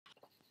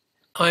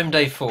I'm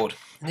Dave Foord.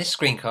 In this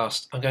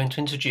screencast, I'm going to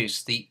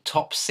introduce the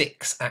top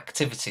 6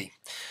 activity,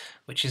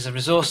 which is a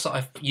resource that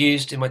I've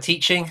used in my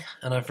teaching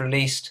and I've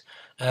released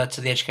to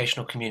the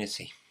educational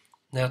community.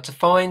 Now, to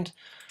find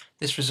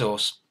this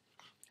resource,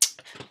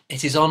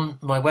 it is on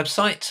my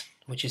website,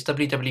 which is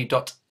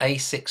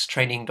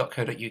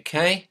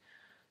www.a6training.co.uk,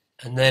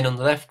 and then on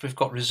the left we've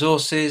got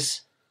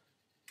resources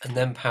and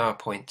then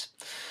PowerPoint.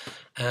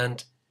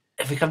 And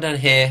if we come down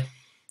here,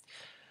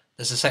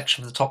 there's a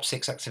section for the top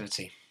 6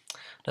 activity.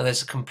 Now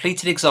there's a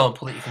completed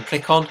example that you can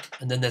click on,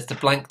 and then there's the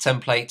blank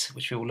template,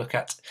 which we will look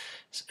at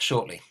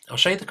shortly. I'll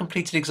show you the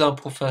completed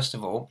example first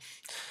of all.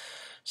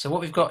 So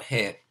what we've got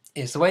here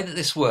is the way that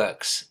this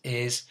works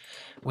is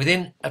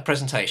within a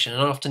presentation,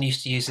 and I often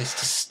used to use this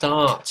to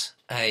start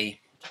a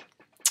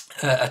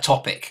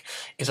topic,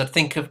 is I'd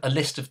think of a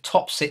list of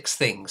top 6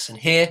 things. And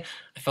here,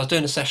 if I was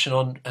doing a session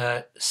on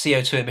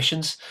CO2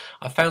 emissions,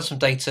 I found some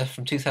data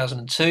from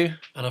 2002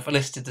 and I've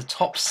listed the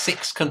top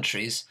 6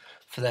 countries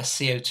for their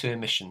CO2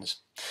 emissions.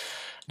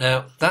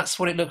 Now that's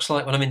what it looks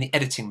like when I'm in the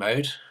editing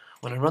mode.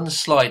 When I run the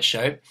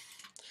slideshow,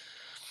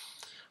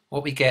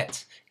 what we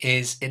get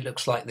is it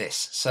looks like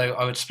this. So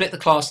I would split the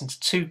class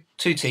into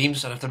two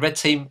teams. I'd have the red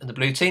team and the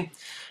blue team,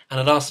 and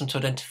I'd ask them to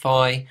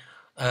identify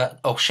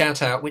or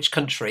shout out which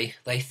country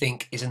they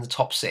think is in the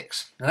top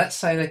 6. Now let's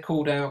say they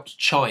called out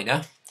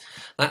China.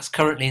 That's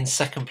currently in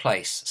 2nd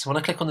place. So when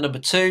I click on the number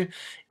 2,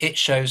 it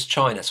shows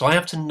China. So I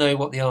have to know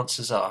what the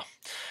answers are.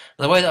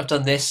 And the way that I've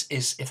done this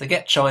is if they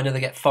get China, they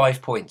get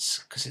 5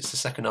 points because it's the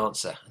second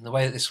answer. And the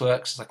way that this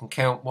works is I can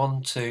count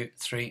 1, 2,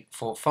 3,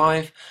 4,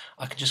 5.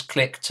 I can just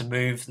click to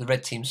move the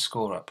red team's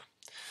score up.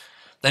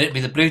 Then it'll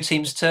be the blue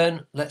team's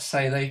turn. Let's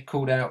say they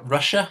called out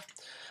Russia.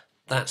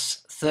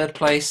 That's 3rd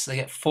place. They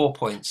get 4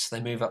 points.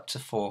 They move up to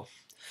 4.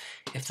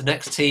 If the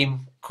next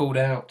team called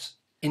out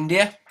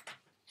India,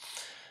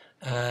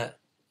 then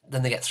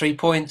they get 3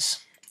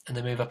 points and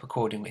they move up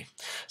accordingly.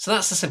 So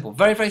that's the simple,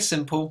 very, very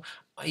simple.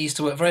 I used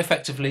to work very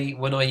effectively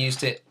when I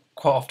used it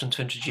quite often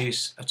to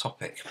introduce a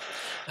topic.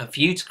 And for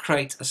you to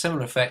create a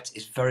similar effect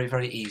is very,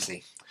 very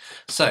easy.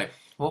 So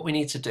what we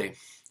need to do,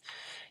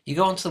 you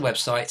go onto the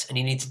website and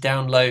you need to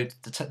download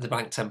the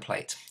blank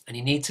template, and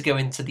you need to go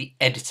into the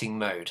editing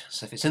mode.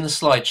 So if it's in the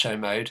slideshow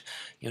mode,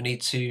 you'll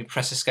need to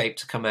press escape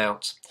to come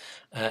out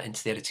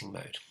into the editing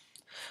mode.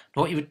 And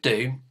what you would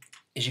do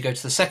is you go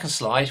to the second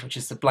slide, which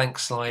is the blank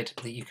slide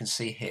that you can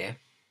see here,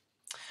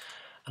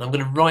 and I'm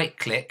going to right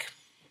click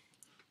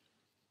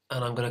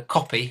and I'm going to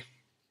copy,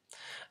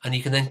 and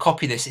you can then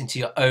copy this into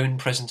your own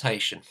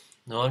presentation.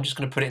 Now I'm just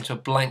going to put it into a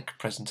blank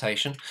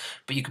presentation,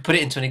 but you can put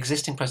it into an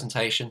existing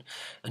presentation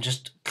and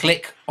just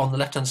click on the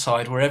left hand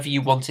side wherever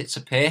you want it to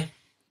appear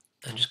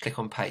and just click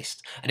on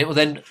paste, and it will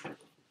then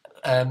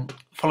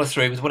follow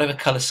through with whatever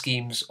colour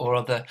schemes or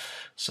other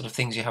sort of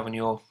things you have on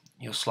your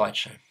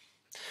slideshow.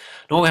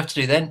 Now what we have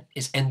to do then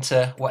is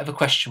enter whatever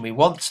question we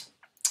want.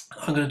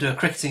 I'm going to do a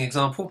cricketing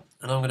example,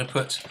 and I'm going to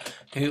put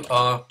who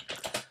are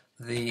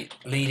the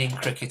leading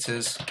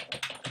cricketers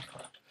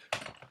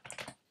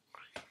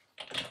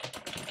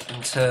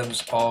in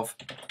terms of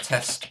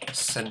test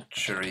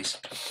centuries.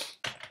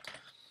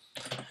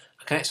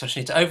 Okay, so I just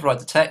need to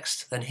override the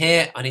text. Then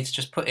here I need to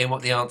just put in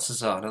what the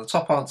answers are. Now the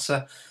top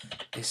answer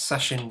is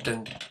Sachin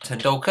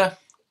Tendulkar,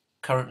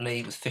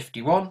 currently with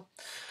 51.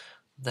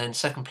 Then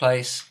 2nd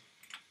place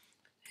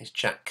is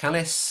Jack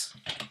Callis.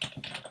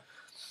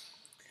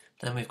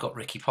 Then we've got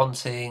Ricky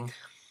Ponting,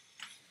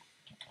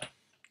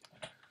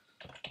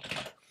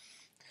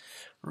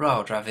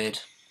 Rahul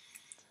Dravid,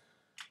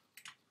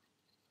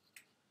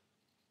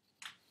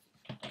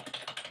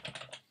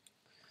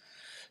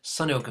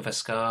 Sunil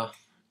Gavaskar,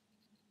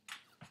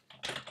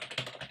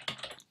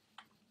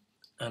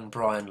 and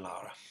Brian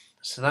Lara.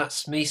 So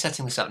that's me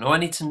setting this up. Now I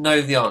need to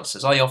know the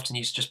answers. I often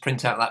used to just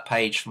print out that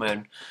page for my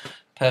own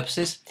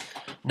purposes.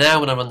 Now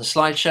when I run the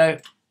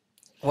slideshow,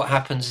 what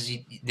happens is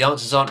the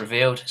answers aren't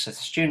revealed. So if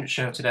the student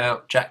shouted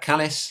out Jack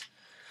Callis,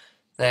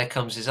 there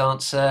comes his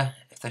answer.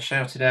 If they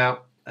shouted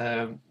out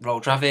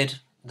Rahul Dravid,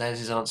 there's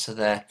his answer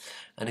there.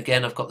 And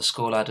again, I've got the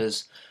score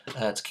ladders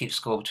to keep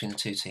score between the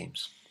two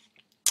teams.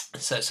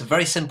 So it's a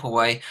very simple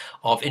way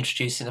of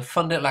introducing a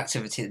fun little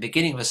activity at the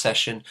beginning of a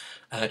session,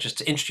 just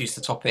to introduce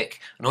the topic,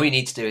 and all you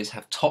need to do is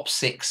have top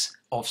 6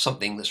 of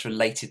something that's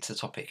related to the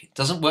topic. It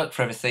doesn't work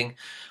for everything,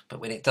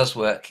 but when it does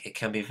work, it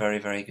can be very,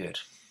 very good.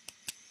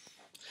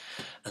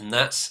 And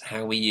that's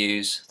how we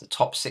use the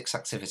top 6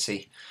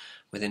 activity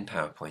within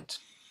PowerPoint.